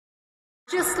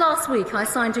Just last week, I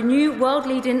signed a new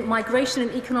world-leading migration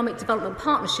and economic development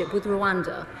partnership with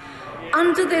Rwanda.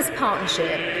 Under this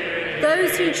partnership,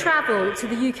 those who travel to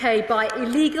the UK by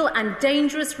illegal and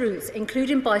dangerous routes,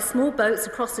 including by small boats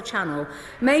across the Channel,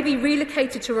 may be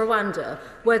relocated to Rwanda,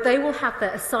 where they will have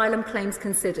their asylum claims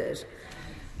considered.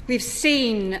 We've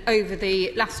seen over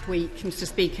the last week, Mr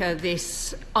Speaker,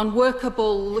 this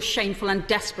unworkable, shameful and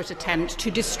desperate attempt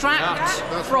to distract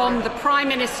from the Prime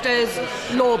Minister's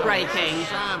law-breaking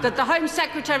that the Home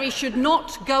Secretary should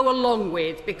not go along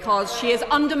with, because she is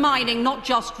undermining not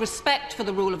just respect for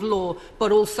the rule of law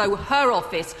but also her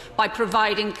office by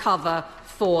providing cover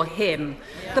for him.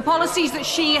 The policies that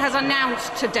she has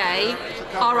announced today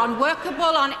are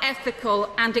unworkable,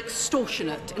 unethical and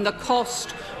extortionate in the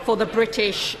cost for the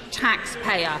British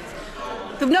taxpayer.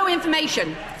 There's no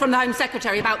information from the Home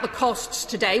Secretary about the costs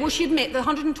today. Will she admit the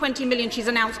 120 million she's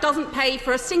announced doesn't pay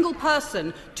for a single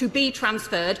person to be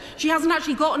transferred? She hasn't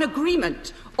actually got an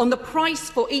agreement on the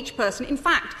price for each person. In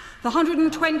fact, the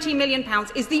 £120 million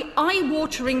is the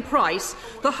eye-watering price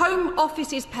the Home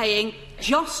Office is paying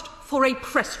just for a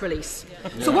press release.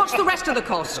 So what's the rest of the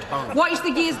cost? What is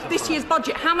this year's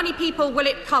budget? How many people will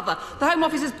it cover? The Home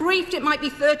Office has briefed it might be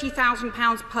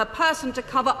 £30,000 per person to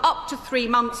cover up to 3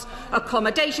 months'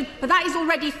 accommodation, but that is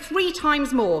already 3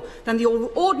 times more than the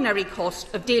ordinary cost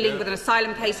of dealing with an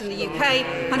asylum case in the UK,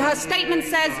 and her statement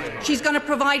says she's going to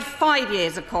provide 5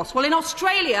 years of cost. Well, in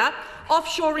Australia,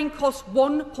 offshoring costs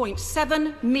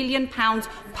 £1.7 million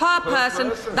per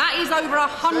person. That is over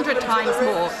 100 times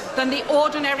more than the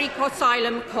ordinary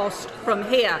asylum cost from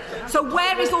here. So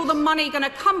where is all the money going to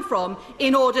come from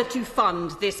in order to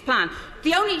fund this plan?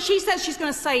 She says she's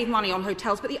going to save money on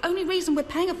hotels, but the only reason we're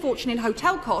paying a fortune in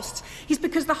hotel costs is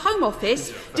because the Home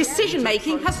Office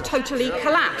decision-making has totally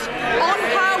collapsed. On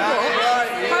her watch,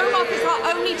 Home Office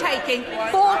are only taking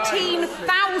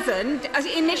 14,000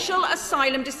 initial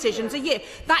asylum decisions a year.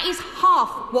 That is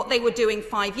half what they were doing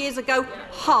 5 years ago,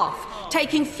 half.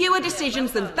 Taking fewer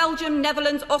decisions than Belgium,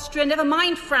 Netherlands, Austria, never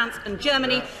mind France and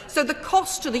Germany. So the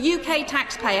costs to the UK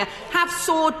taxpayer have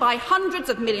soared by hundreds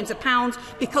of millions of pounds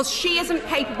because she isn't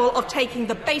capable of taking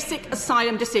the basic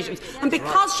asylum decisions. And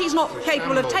because she's not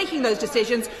capable of taking those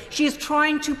decisions, she is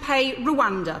trying to pay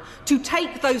Rwanda to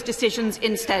take those decisions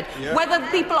instead. Whether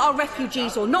people are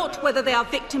refugees or not, whether they are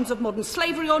victims of modern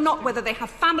slavery or not, whether they have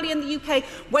family in the UK,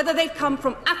 whether they've come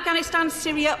from Afghanistan,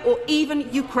 Syria or even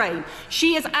Ukraine.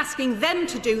 She is asking them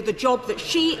to do the job that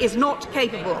she is not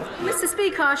capable of. Mr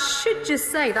Speaker, I should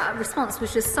just say that response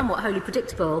was just somewhat wholly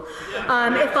predictable,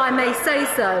 if I may say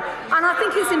so. And I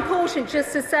think it's important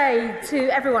just to say to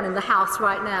everyone in the House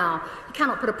right now, you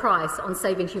cannot put a price on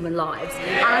saving human lives.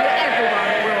 And I think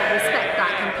everyone will respect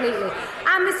that completely.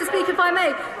 And, Mr Speaker, if I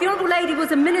may, the Honourable Lady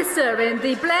was a minister in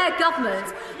the Blair government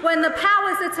when the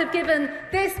powers that have given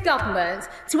this government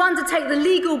to undertake the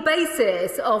legal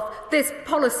basis of this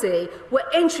policy were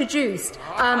introduced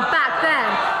back then.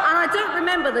 And I don't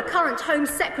remember the current Home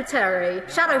Secretary,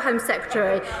 Shadow Home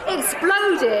Secretary,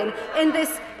 exploding in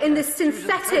this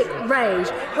synthetic rage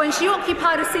when she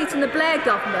occupied a seat in the Blair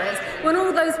government when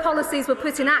all those policies were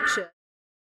put in action.